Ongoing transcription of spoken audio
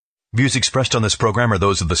Views expressed on this program are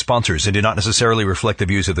those of the sponsors and do not necessarily reflect the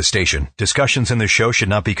views of the station. Discussions in this show should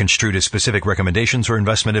not be construed as specific recommendations or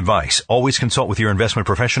investment advice. Always consult with your investment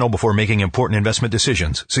professional before making important investment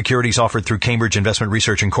decisions. Securities offered through Cambridge Investment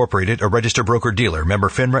Research Incorporated, a registered broker-dealer, member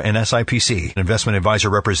FINRA and SIPC. Investment advisor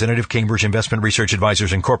representative, Cambridge Investment Research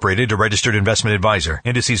Advisors Incorporated, a registered investment advisor.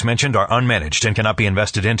 Indices mentioned are unmanaged and cannot be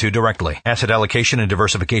invested into directly. Asset allocation and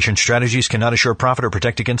diversification strategies cannot assure profit or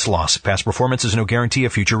protect against loss. Past performance is no guarantee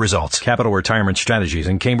of future results. Capital Retirement Strategies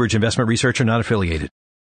and Cambridge Investment Research are not affiliated.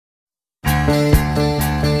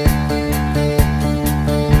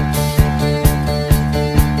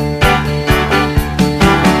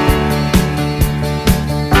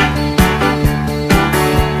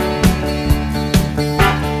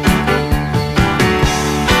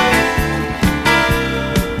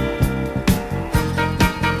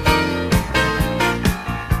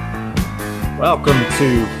 Welcome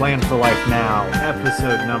to Plan for Life Now,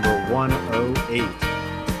 episode number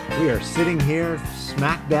 108. We are sitting here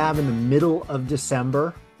smack dab in the middle of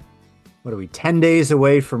December. What are we, 10 days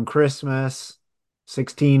away from Christmas,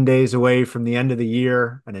 16 days away from the end of the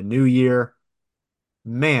year and a new year.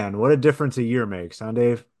 Man, what a difference a year makes, huh,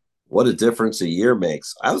 Dave? What a difference a year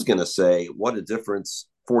makes. I was going to say, what a difference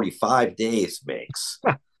 45 days makes.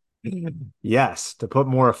 Yes, to put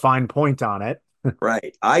more a fine point on it.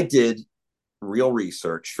 Right. I did real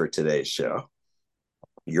research for today's show.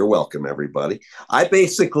 You're welcome, everybody. I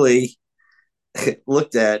basically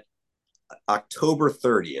looked at October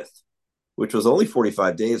 30th, which was only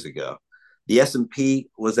 45 days ago. The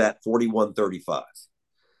S&P was at 4135.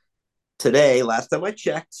 Today, last time I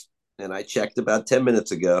checked, and I checked about 10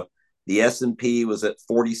 minutes ago, the S&P was at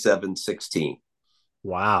 4716.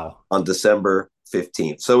 Wow. On December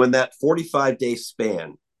 15th. So in that 45-day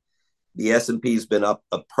span, the S&P's been up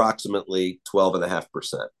approximately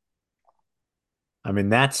 12.5%. I mean,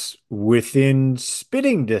 that's within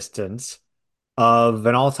spitting distance of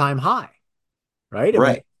an all-time high, right? Right.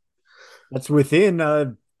 I mean, that's within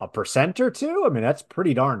a percent or two. I mean, that's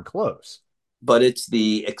pretty darn close. But it's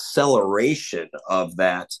the acceleration of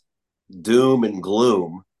that doom and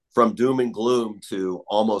gloom, from doom and gloom to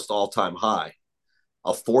almost all-time high,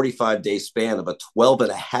 a 45-day span of a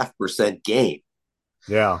 12.5% gain.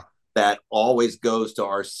 Yeah. That always goes to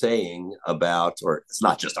our saying about, or it's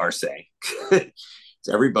not just our saying, it's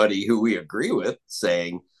everybody who we agree with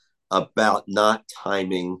saying about not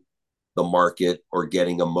timing the market or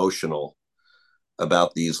getting emotional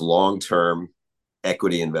about these long-term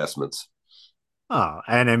equity investments. Oh,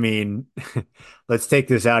 and I mean, let's take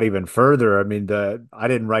this out even further. I mean, I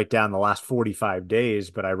didn't write down the last 45 days,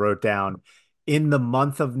 but I wrote down in the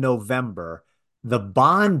month of November, the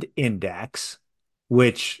bond index,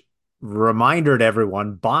 which reminder to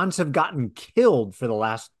everyone, bonds have gotten killed for the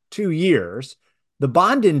last 2 years. The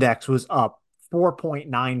bond index was up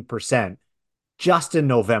 4.9% just in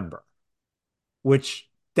November, which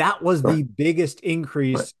that was the biggest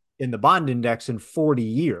increase in the bond index in 40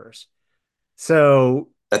 years. So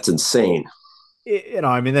that's insane.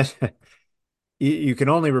 I mean, you can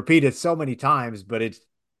only repeat it so many times, but it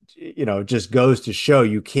just goes to show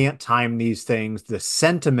you can't time these things. The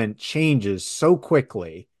sentiment changes so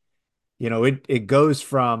quickly. It goes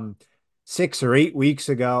from 6 or 8 weeks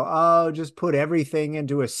ago, oh, just put everything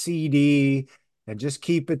into a CD and just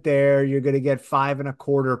keep it there. You're going to get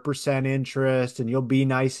 5.25% interest and you'll be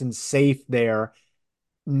nice and safe there.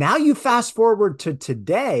 Now you fast forward to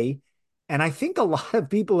today, and I think a lot of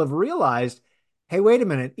people have realized, hey, wait a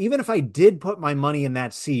minute, even if I did put my money in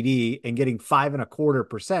that CD and getting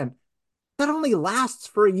 5.25%, that only lasts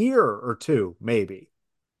for a year or two, maybe.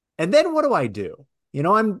 And then what do I do?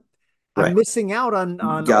 I'm missing out on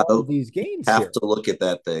all of these gains have here. To look at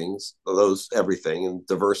that everything and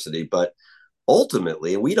diversity. But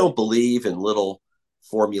ultimately, we don't believe in little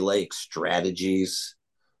formulaic strategies.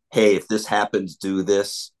 Hey, if this happens, do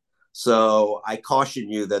this. So I caution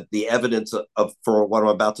you that the evidence for what I'm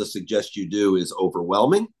about to suggest you do is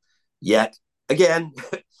overwhelming. Yet, again,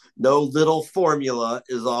 no little formula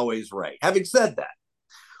is always right. Having said that,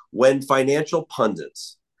 when financial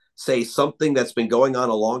pundits say something that's been going on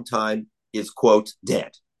a long time is, quote,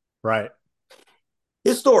 dead. Right.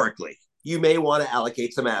 Historically, you may want to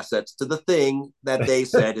allocate some assets to the thing that they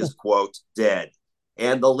said is, quote, dead.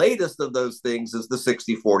 And the latest of those things is the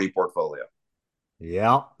 60-40 portfolio.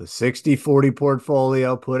 Yeah, the 60-40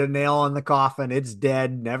 portfolio, put a nail on the coffin. It's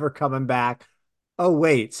dead, never coming back. Oh,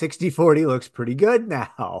 wait, 60-40 looks pretty good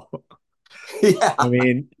now. Yeah. I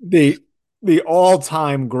mean, the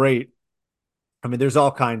all-time great. I mean, there's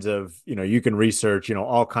all kinds of, you can research,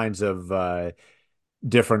 all kinds of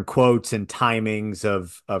different quotes and timings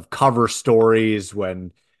of cover stories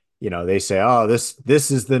when They say, oh,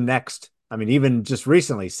 this is the next. I mean, even just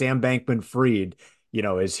recently, Sam Bankman-Fried,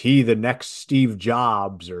 is he the next Steve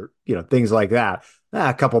Jobs or, things like that.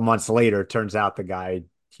 A couple months later, it turns out the guy,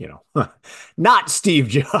 not Steve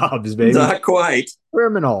Jobs, baby, Not quite.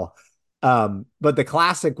 criminal. But the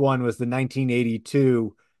classic one was the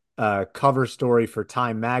 1982 cover story for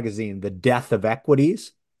Time magazine, The Death of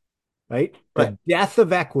Equities, right? Right. The death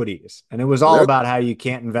of equities. And it was Well, all there, about how you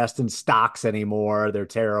can't invest in stocks anymore. They're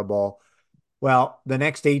terrible. Well, the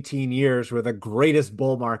next 18 years were the greatest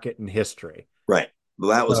bull market in history. right. Well,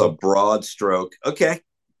 that was a So, broad stroke. Okay.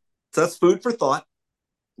 So that's food for thought.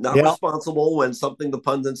 Not yeah. responsible when something the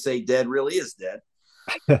pundits say dead really is dead.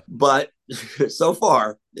 But so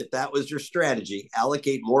far, if that was your strategy,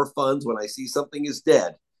 allocate more funds when I see something is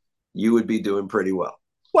dead, you would be doing pretty well.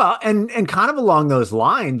 Well, and kind of along those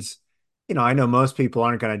lines, I know most people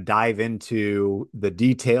aren't going to dive into the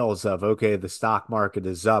details of, okay, the stock market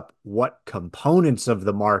is up, what components of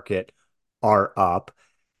the market are up.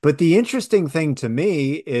 But the interesting thing to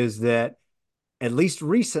me is that at least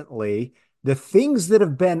recently, the things that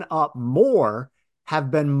have been up more have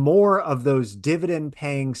been more of those dividend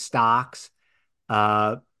paying stocks,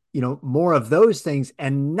 uh, more of those things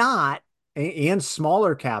and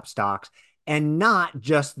smaller cap stocks, and not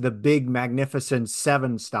just the big magnificent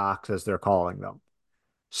seven stocks as they're calling them.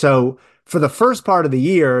 So for the first part of the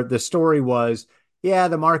year, the story was, yeah,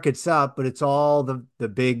 the market's up, but it's all the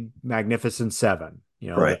big magnificent seven,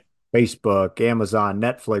 the Right. Facebook, Amazon,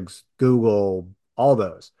 Netflix, Google, all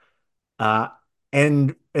those. Uh,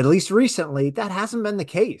 and at least recently, that hasn't been the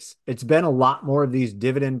case. It's been a lot more of these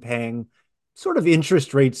dividend paying, sort of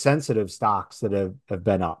interest rate sensitive stocks that have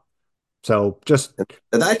been up. So just,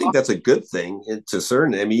 And I think that's a good thing to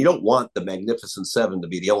certain. I mean, you don't want the Magnificent Seven to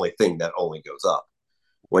be the only thing that only goes up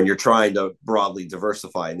when you're trying to broadly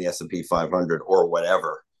diversify in the S&P 500 or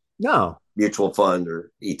whatever no. mutual fund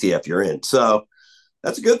or ETF you're in. So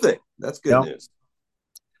that's a good thing. That's good Yep. news.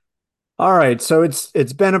 All right, so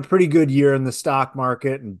it's been a pretty good year in the stock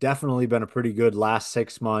market and definitely been a pretty good last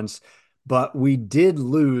 6 months, but we did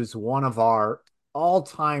lose one of our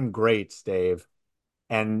all-time greats, Dave,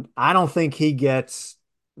 and I don't think he gets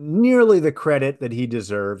nearly the credit that he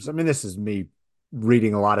deserves. I mean, this is me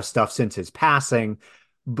reading a lot of stuff since his passing,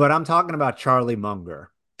 but I'm talking about Charlie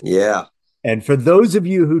Munger. Yeah. And for those of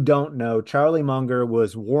you who don't know, Charlie Munger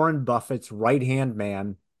was Warren Buffett's right-hand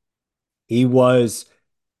man. He was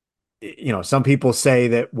some people say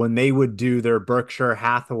that when they would do their Berkshire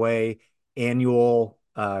Hathaway annual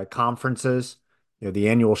conferences, the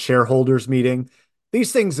annual shareholders meeting,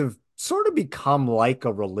 these things have sort of become like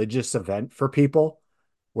a religious event for people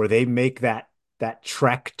where they make that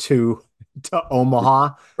trek to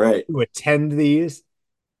Omaha Right. to attend these,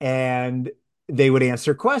 and they would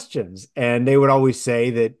answer questions. And they would always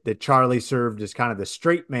say that Charlie served as kind of the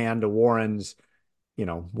straight man to Warren's,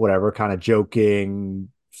 whatever kind of joking,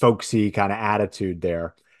 folksy kind of attitude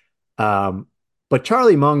there. Um, but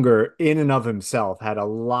Charlie Munger, in and of himself, had a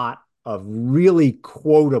lot of really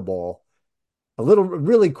quotable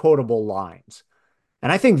lines.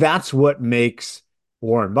 And I think that's what makes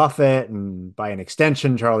Warren Buffett and by an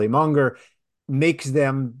extension, Charlie Munger makes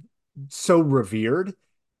them so revered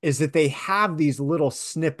is that they have these little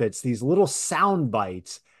snippets, these little sound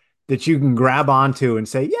bites that you can grab onto and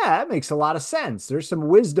say, yeah, that makes a lot of sense. There's some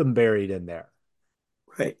wisdom buried in there.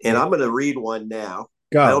 Right. And I'm going to read one now.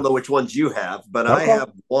 I don't Go. know which ones you have, but I Okay.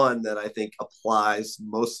 have one that I think applies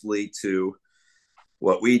mostly to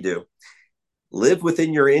what we do. Live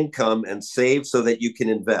within your income and save so that you can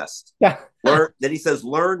invest. Yeah. Learn. Then he says,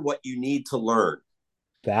 learn what you need to learn.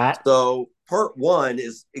 That. So part one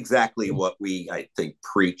is exactly what we, I think,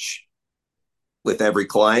 preach with every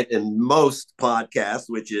client and most podcasts,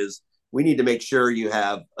 which is we need to make sure you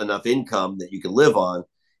have enough income that you can live on,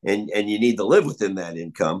 and you need to live within that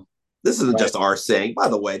income. This isn't Right. just our saying. By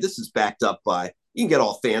the way, this is backed up by, you can get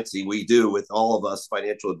all fancy. We do with all of us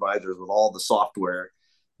financial advisors with all the software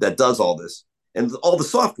that does all this. And all the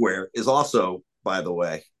software is also, by the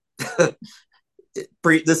way,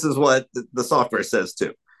 this is what the software says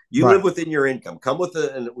too. You live Right. within your income. Come with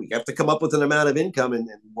and we have to come up with an amount of income and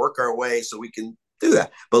work our way so we can do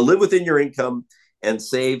that. But live within your income and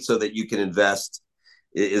save so that you can invest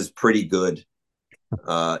is pretty good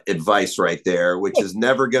advice right there, which is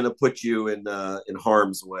never going to put you in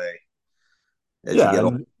harm's way as you Yeah. get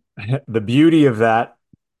older. And the beauty of that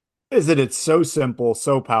is that it's so simple,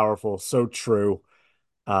 so powerful, so true.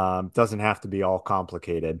 Doesn't have to be all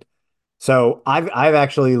complicated. So I've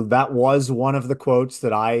actually that was one of the quotes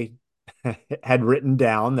that I had written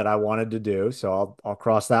down that I wanted to do. So I'll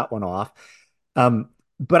cross that one off.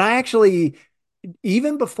 But I actually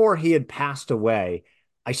even before he had passed away,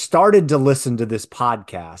 I started to listen to this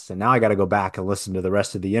podcast, and now I got to go back and listen to the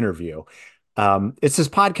rest of the interview. It's this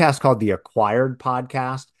podcast called the Acquired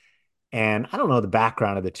Podcast, and I don't know the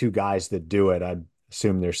background of the two guys that do it. I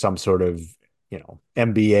assume there's some sort of,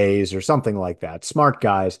 MBAs or something like that, smart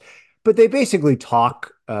guys, but they basically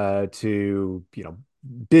talk to,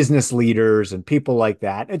 business leaders and people like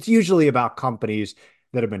that. It's usually about companies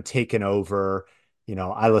that have been taken over.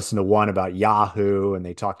 I listened to one about Yahoo, and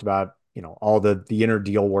they talked about, all the inner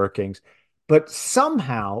deal workings. But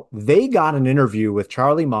somehow they got an interview with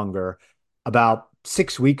Charlie Munger about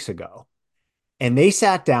 6 weeks ago, and they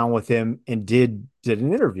sat down with him and did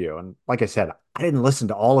an interview. And like I said, I didn't listen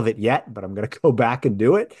to all of it yet, but I'm going to go back and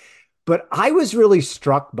do it. But I was really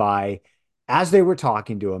struck by, as they were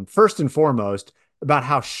talking to him, first and foremost, about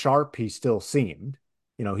how sharp he still seemed.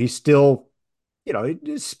 He's still,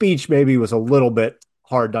 his speech maybe was a little bit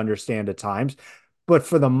hard to understand at times, but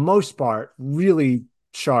for the most part, really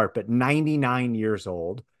sharp at 99 years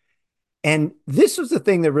old. And this was the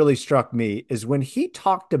thing that really struck me, is when he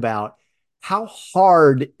talked about how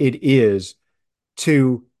hard it is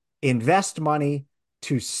to invest money,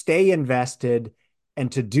 to stay invested,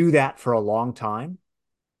 and to do that for a long time.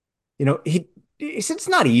 He said it's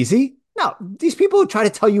not easy. No, these people who try to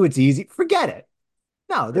tell you it's easy, forget it.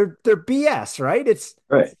 No, they're BS, right? It's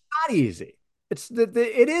Right. not easy.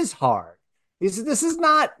 It is hard. This is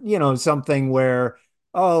not, something where,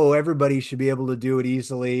 oh, everybody should be able to do it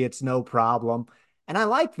easily. It's no problem. And I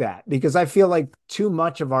like that, because I feel like too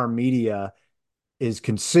much of our media is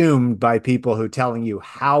consumed by people who telling you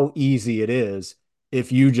how easy it is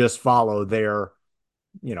if you just follow their,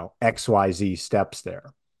 XYZ steps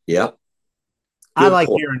there. Yeah. I Good like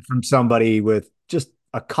point. hearing from somebody with just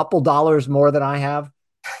a couple dollars more than I have.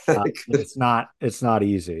 It's not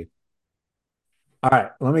easy. All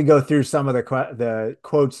right, let me go through some of the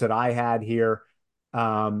quotes that I had here.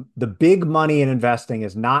 The big money in investing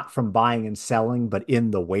is not from buying and selling, but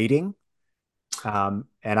in the waiting. And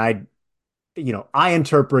I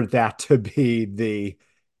interpret that to be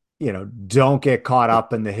don't get caught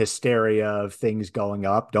up in the hysteria of things going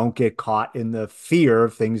up. Don't get caught in the fear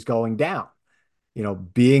of things going down.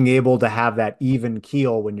 Being able to have that even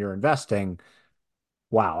keel when you're investing.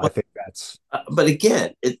 Wow, I think that's But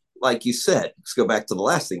again, it like you said, let's go back to the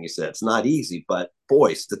last thing you said. It's not easy, but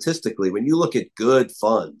boy, statistically, when you look at good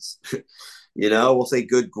funds, we'll say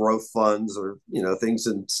good growth funds, or things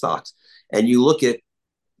in stocks, and you look at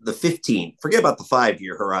the 15, forget about the 5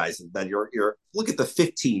 year horizon, then you're look at the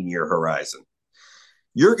 15-year horizon.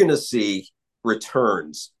 You're going to see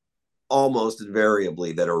returns almost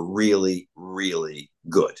invariably that are really, really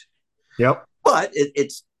good. yep, But it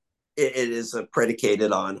is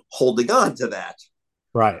predicated on holding on to that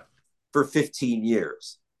right. for 15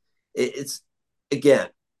 years. It's again,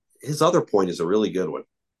 his other point is a really good one.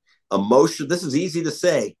 Emotion. This is easy to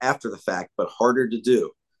say after the fact, but harder to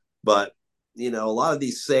do. But a lot of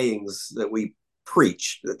these sayings that we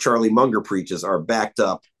preach, that Charlie Munger preaches, are backed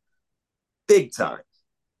up big time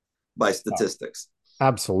by Oh, statistics.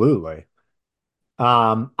 absolutely.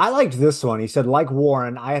 I liked this one. He said, like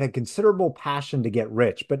Warren, I had a considerable passion to get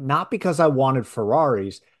rich, but not because I wanted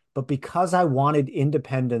Ferraris, but because I wanted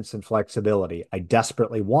independence and flexibility. I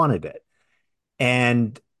desperately wanted it.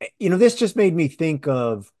 And this just made me think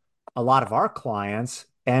of a lot of our clients,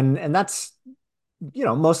 and that's,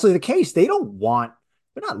 mostly the case. They're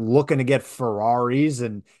not looking to get Ferraris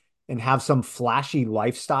and have some flashy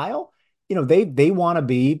lifestyle. They want to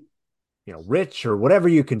be, rich or whatever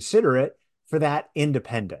you consider it, for that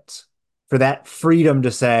independence, for that freedom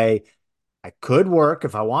to say, I could work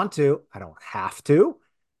if I want to. I don't have to.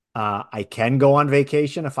 I can go on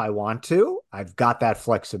vacation if I want to. I've got that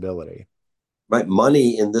flexibility. Right?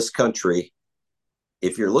 Money in this country,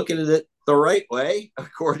 if you're looking at it the right way,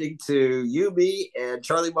 according to you, me, and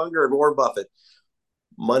Charlie Munger and Warren Buffett,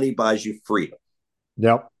 money buys you freedom.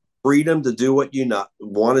 Yep. Freedom to do what you not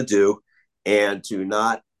want to do, and to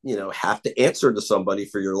not, have to answer to somebody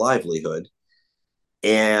for your livelihood.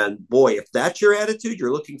 And boy, if that's your attitude,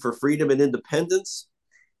 you're looking for freedom and independence,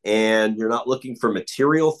 and you're not looking for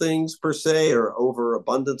material things per se, or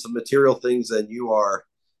overabundance of material things, then you are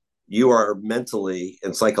mentally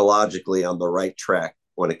and psychologically on the right track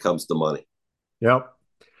when it comes to money. Yep.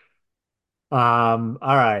 All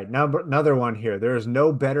right. Another one here. There is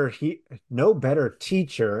no better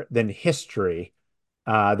teacher than history.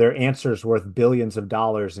 Their answers worth billions of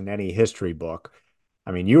dollars in any history book.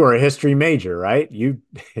 I mean, you were a history major, right? You've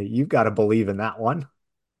got to believe in that one.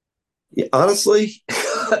 Yeah, honestly,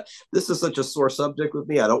 this is such a sore subject with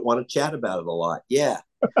me. I don't want to chat about it a lot. Yeah,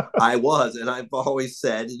 I was, and I've always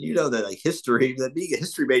said, and you know that like history, that being a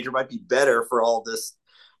history major might be better for all this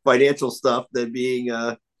financial stuff than being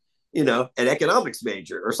an economics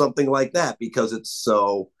major or something like that, because it's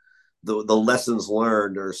so the lessons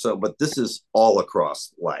learned or so. But this is all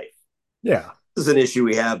across life. Yeah. This is an issue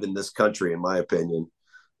we have in this country, in my opinion,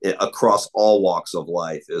 across all walks of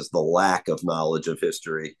life, is the lack of knowledge of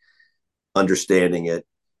history, understanding it,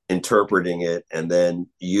 interpreting it, and then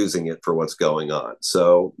using it for what's going on.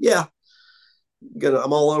 So yeah,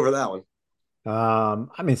 I'm all over that one.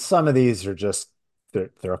 I mean, some of these are just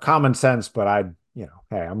they're common sense, but hey,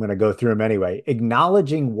 I'm going to go through them anyway.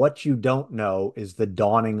 Acknowledging what you don't know is the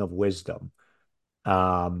dawning of wisdom.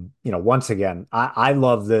 Once again, I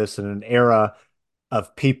love this in an era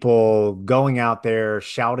of people going out there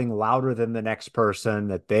shouting louder than the next person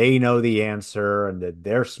that they know the answer and that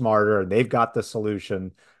they're smarter and they've got the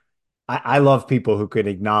solution. I love people who can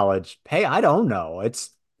acknowledge, hey, I don't know.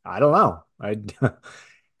 I don't know.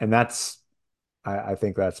 And I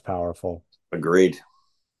think that's powerful. Agreed.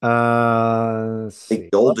 Let's I think see.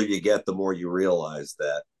 the older you get, the more you realize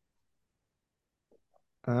that.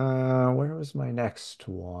 Where was my next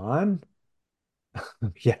one?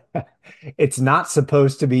 Yeah. It's not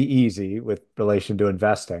supposed to be easy with relation to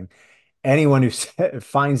investing. Anyone who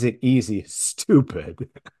finds it easy is stupid.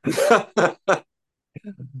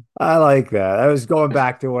 I like that. I was going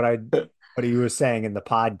back to what he was saying in the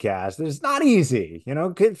podcast. It's not easy,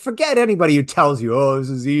 forget anybody who tells you, oh, this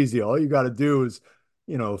is easy. All you got to do is,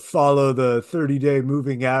 follow the 30-day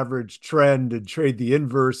moving average trend and trade the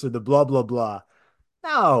inverse of the blah, blah, blah.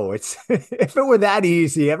 No, it's if it were that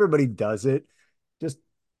easy, everybody does it. Just,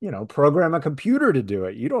 program a computer to do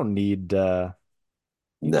it. You don't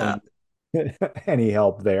Nah. need any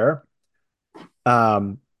help there.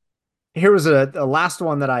 Um, Here was a last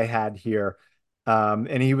one that I had here. And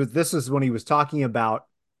this is when he was talking about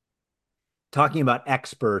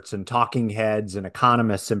experts and talking heads and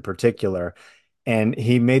economists in particular. And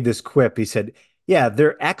he made this quip. He said, yeah,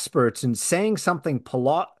 they're experts in saying something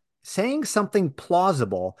plausible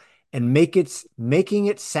and making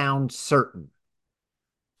it sound certain.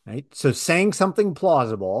 Right. So saying something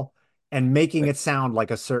plausible and making it sound like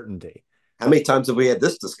a certainty. How many times have we had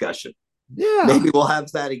this discussion? Yeah. Maybe we'll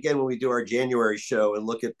have that again when we do our January show and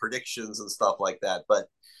look at predictions and stuff like that. But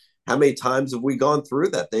how many times have we gone through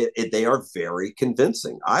that? They are very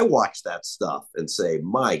convincing. I watch that stuff and say,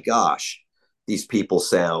 my gosh, these people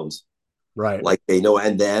sound Right. like they know.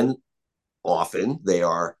 And then often they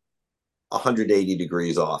are 180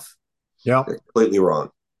 degrees off. Yeah. They're completely wrong.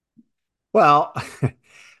 Well,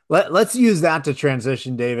 let's use that to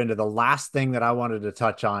transition, Dave, into the last thing that I wanted to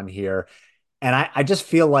touch on here. And I just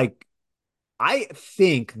feel like I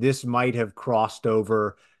think this might have crossed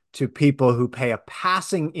over to people who pay a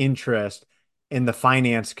passing interest in the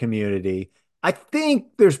finance community. I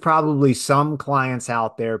think there's probably some clients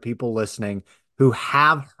out there, people listening, who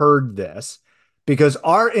have heard this because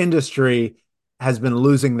our industry has been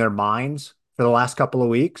losing their minds for the last couple of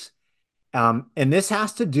weeks. And this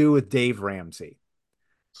has to do with Dave Ramsey.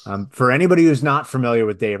 For anybody who's not familiar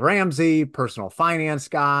with Dave Ramsey, personal finance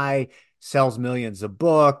guy, sells millions of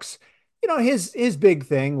books. His big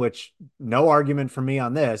thing, which no argument for me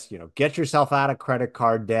on this, get yourself out of credit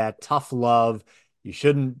card debt, tough love. You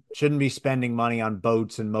shouldn't be spending money on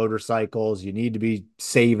boats and motorcycles. You need to be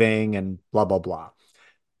saving and blah, blah, blah.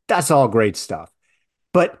 That's all great stuff.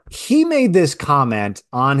 But he made this comment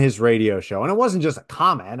on his radio show, and it wasn't just a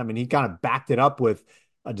comment. I mean, he kind of backed it up with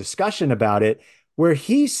a discussion about it, where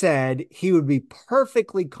he said he would be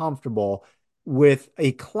perfectly comfortable with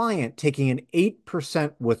a client taking an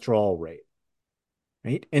 8% withdrawal rate,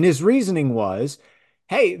 right? And his reasoning was,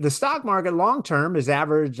 hey, the stock market long term is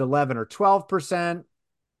average 11 or 12%.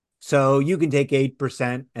 So you can take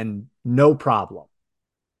 8% and no problem,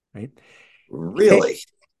 right? Really?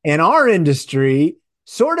 And our industry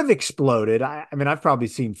sort of exploded. I mean, I've probably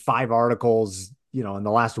seen 5 articles, in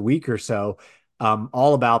the last week or so,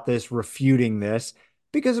 all about this, refuting this,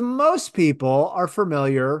 because most people are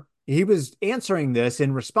familiar. He was answering this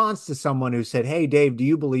in response to someone who said, hey, Dave, do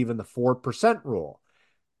you believe in the 4% rule?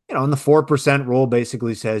 And the 4% rule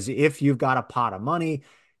basically says if you've got a pot of money,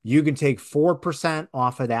 you can take 4%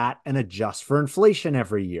 off of that and adjust for inflation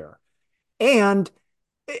every year. And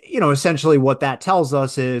essentially what that tells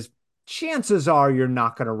us is chances are you're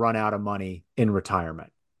not going to run out of money in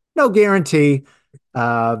retirement. No guarantee.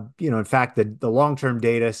 In fact, the long-term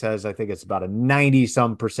data says I think it's about a 90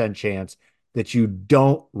 some percent chance that you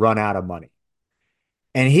don't run out of money.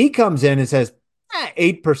 And he comes in and says,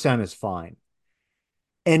 8% is fine.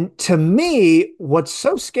 And to me, what's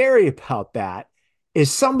so scary about that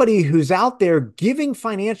is somebody who's out there giving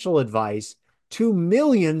financial advice to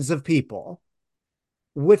millions of people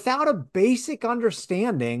without a basic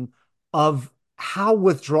understanding of how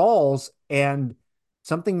withdrawals and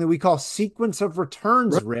something that we call sequence of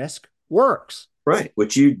returns Right. risk works. Right.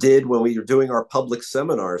 Which you did when we were doing our public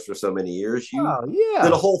seminars for so many years. You Oh, did a yeah.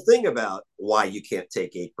 whole thing about why you can't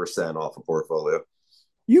take 8% off a portfolio.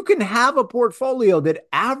 You can have a portfolio that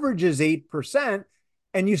averages 8%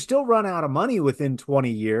 and you still run out of money within 20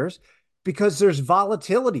 years because there's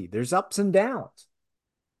volatility, there's ups and downs.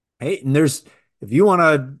 Right? And there's if you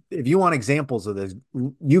want examples of this,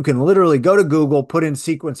 you can literally go to Google, put in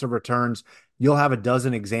sequence of returns, you'll have a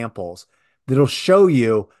dozen examples that'll show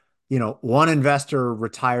you, one investor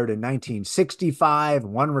retired in 1965,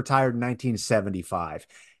 one retired in 1975.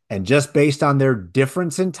 And just based on their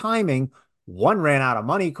difference in timing, one ran out of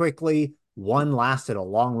money quickly, one lasted a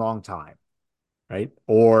long, long time, right?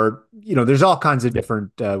 Or, there's all kinds of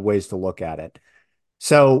different ways to look at it.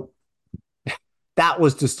 So that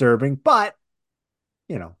was disturbing, but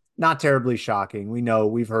not terribly shocking. We know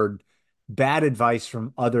we've heard bad advice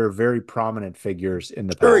from other very prominent figures in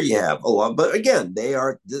the Sure, past. you have a lot, but again, they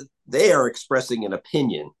are expressing an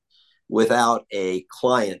opinion without a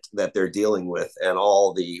client that they're dealing with and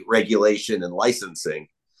all the regulation and licensing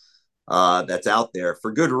that's out there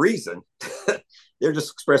for good reason. They're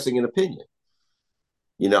just expressing an opinion.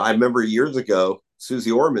 I remember years ago,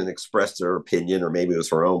 Susie Orman expressed her opinion, or maybe it was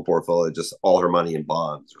her own portfolio, just all her money in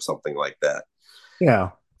bonds or something like that.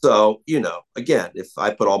 Yeah. So, again, if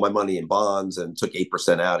I put all my money in bonds and took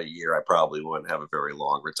 8% out a year, I probably wouldn't have a very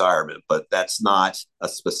long retirement. But that's not a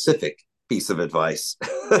specific piece of advice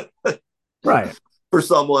Right. for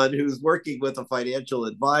someone who's working with a financial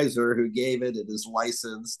advisor who gave it and is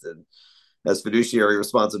licensed and has fiduciary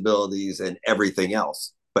responsibilities and everything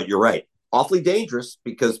else. But you're right, awfully dangerous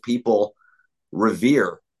because people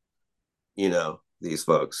revere, these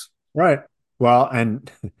folks. Right. Well,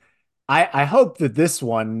 and I hope that this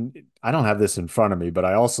one, I don't have this in front of me, but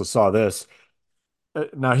I also saw this.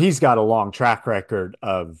 Now he's got a long track record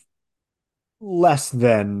of less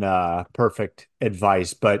than perfect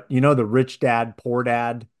advice, but the Rich Dad, Poor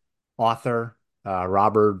Dad author,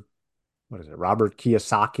 Robert, what is it, Robert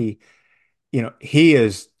Kiyosaki? He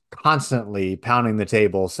is constantly pounding the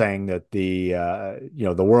table saying that the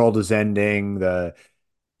world is ending, the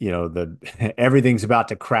everything's about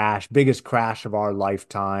to crash, biggest crash of our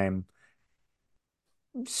lifetime.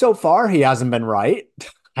 So far, he hasn't been right.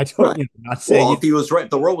 I don't, Right. not saying Well, it. if he was right, if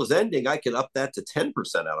the world was ending, I could up that to 10%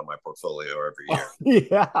 out of my portfolio every year.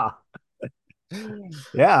 Yeah.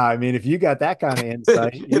 Yeah. I mean, if you got that kind of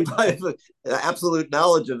insight, If I have absolute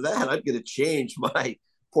knowledge of that, I'm going to change my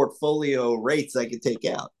portfolio rates I can take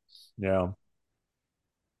out. yeah.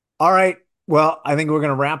 All right. Well, I think we're going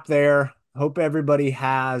to wrap there. Hope everybody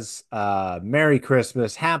has Merry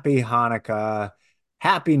Christmas, Happy Hanukkah,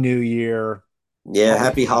 Happy New Year. Yeah, All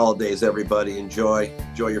happy holidays, everybody. Enjoy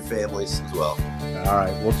your families as well.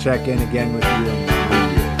 right. We'll check in again with you in